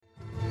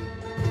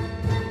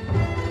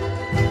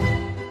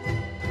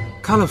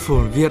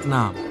Colorful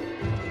Vietnam.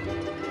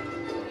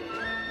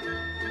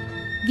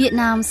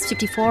 Vietnam's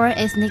 54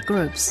 ethnic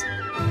groups.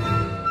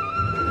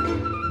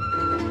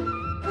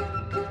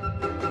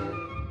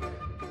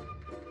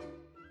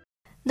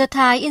 The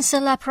Thai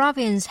Insular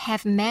Province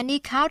have many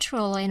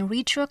cultural and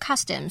ritual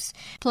customs.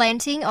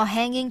 Planting or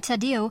hanging ta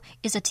deo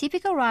is a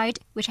typical rite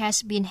which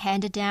has been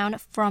handed down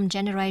from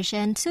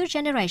generation to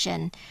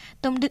generation,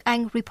 Tông Đức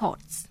Anh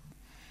reports.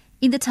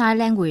 In the Thai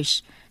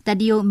language, ta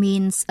deo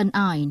means an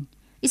iron.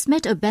 It's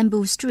made of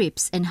bamboo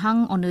strips and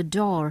hung on a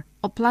door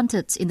or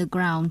planted in the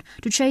ground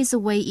to chase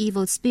away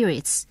evil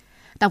spirits.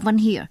 Tang Văn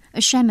Hiệp, a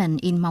shaman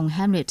in Mount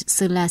Hamlet,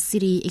 Sela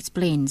City,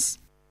 explains.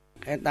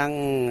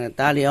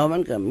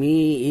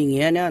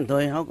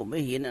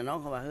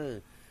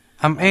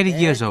 I'm 80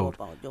 years old.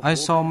 I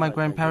saw my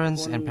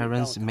grandparents and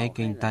parents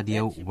making ta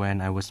deo when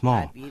I was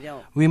small.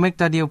 We make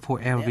ta deo for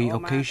every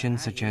occasion,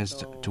 such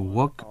as to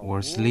work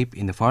or sleep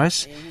in the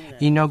forest,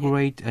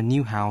 inaugurate a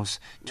new house,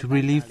 to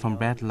relieve from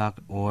bad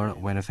luck, or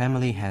when a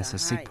family has a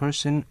sick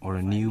person or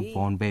a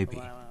newborn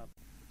baby.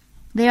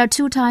 There are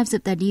two types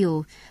of ta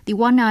deo. The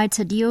one-eyed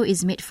ta deo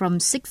is made from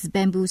 6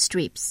 bamboo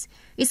strips.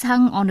 It's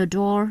hung on a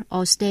door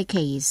or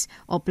staircase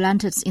or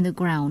planted in the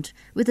ground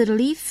with a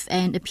leaf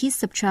and a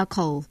piece of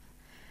charcoal.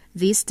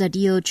 This ta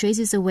deo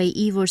chases away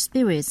evil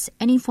spirits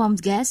and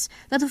informs guests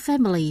that the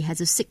family has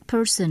a sick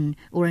person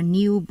or a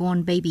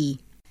newborn baby.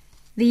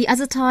 The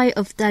other type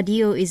of ta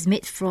deo is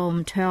made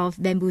from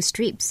 12 bamboo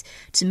strips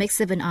to make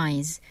 7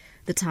 eyes.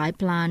 The Thai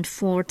plant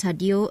 4 ta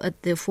deo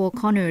at the 4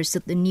 corners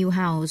of the new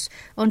house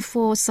on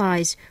 4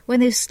 sides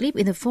when they sleep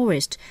in the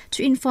forest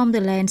to inform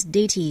the land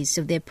deities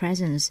of their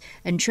presence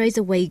and chase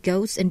away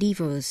ghosts and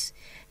devils.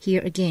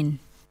 Here again.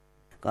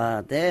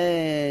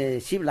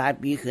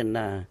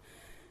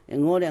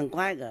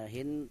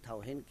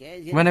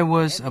 When I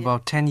was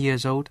about 10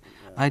 years old,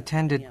 I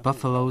tended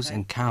buffaloes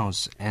and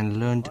cows and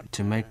learned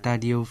to make ta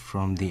deo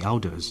from the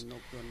elders.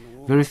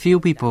 Very few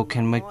people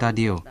can make ta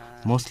deo,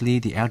 mostly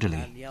the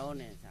elderly.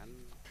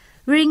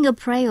 Reading a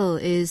prayer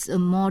is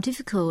more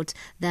difficult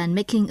than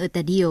making a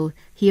ta deo,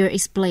 here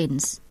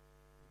explains.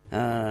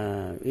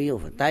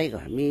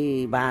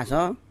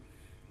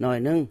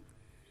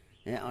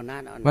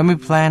 When we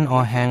plan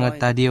or hang a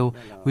ta deo,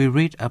 we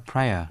read a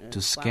prayer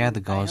to scare the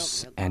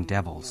ghosts and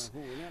devils.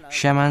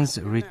 Shamans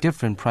read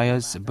different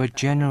prayers, but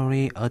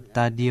generally a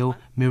ta deo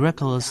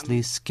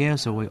miraculously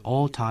scares away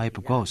all type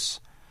of ghosts.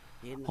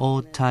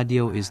 All ta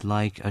deo is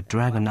like a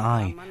dragon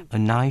eye, a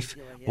knife,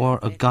 or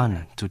a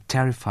gun to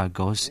terrify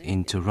ghosts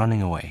into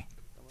running away.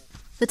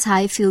 The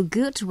Thai feel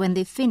good when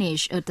they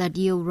finish a ta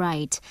deo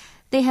rite.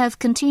 They have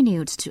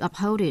continued to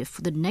uphold it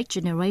for the next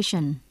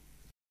generation.